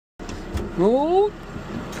Oh.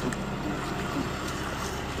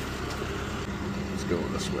 Let's go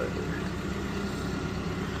this way.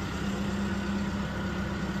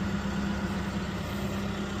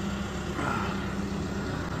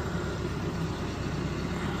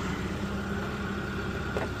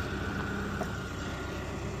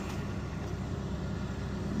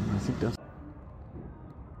 I think that's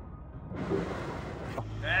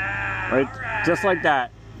right, right, just like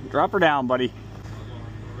that. Drop her down, buddy.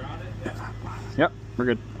 Yep, we're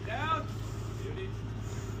good. Down.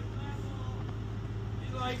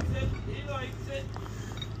 He likes it. He likes it.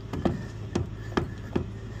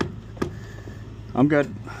 I'm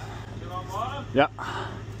good. Get on bottom? Yeah.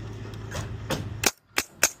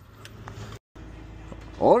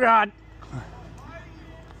 Oh God.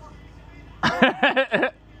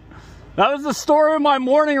 That was the story of my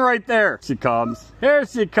morning right there. She comes. Here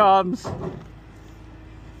she comes.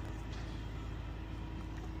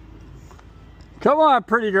 Come on,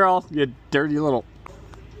 pretty girl. You dirty little.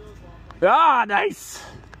 Ah, nice.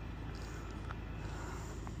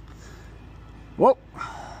 Whoa.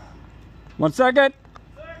 1 second.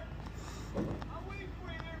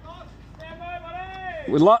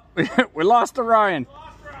 We lost to Ryan.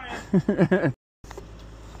 It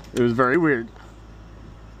was very weird.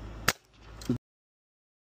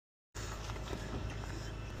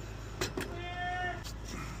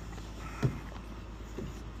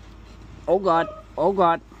 Oh God, oh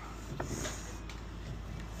God.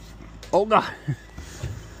 Oh God.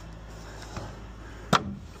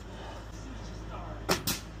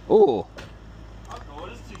 Oh. I'll go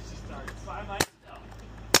as soon as she starts by myself.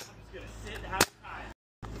 I'm just gonna sit and have time.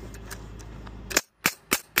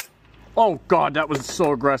 Oh God, that was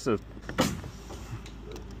so aggressive.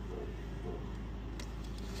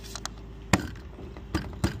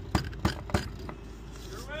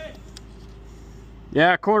 Your way.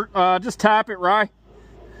 Yeah, just tap it, Rye.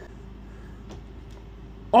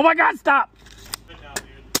 Oh my God, stop! Good now,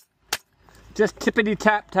 dude. Just tippity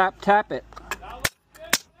tap, tap, tap it. That looks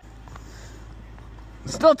good.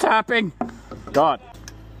 Still tapping. God.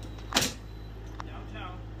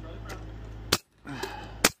 Downtown.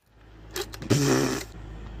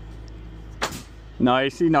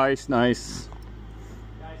 Nicey, nice, nice.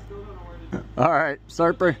 Guys, still don't know where to do. All right,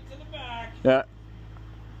 Sarper. To the back. Yeah,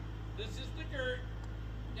 This is the girt.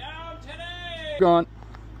 Down today. going.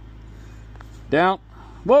 Down.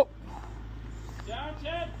 Whoa. Down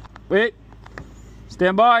 10. Wait.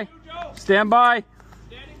 Stand by. You, Joe. Stand by.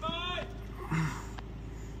 Standing by.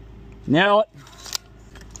 Nail it.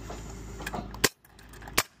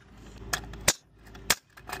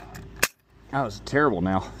 That was terrible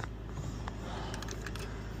now.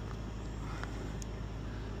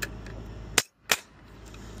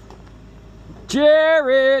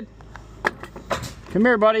 Jared! Come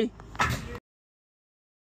here, buddy.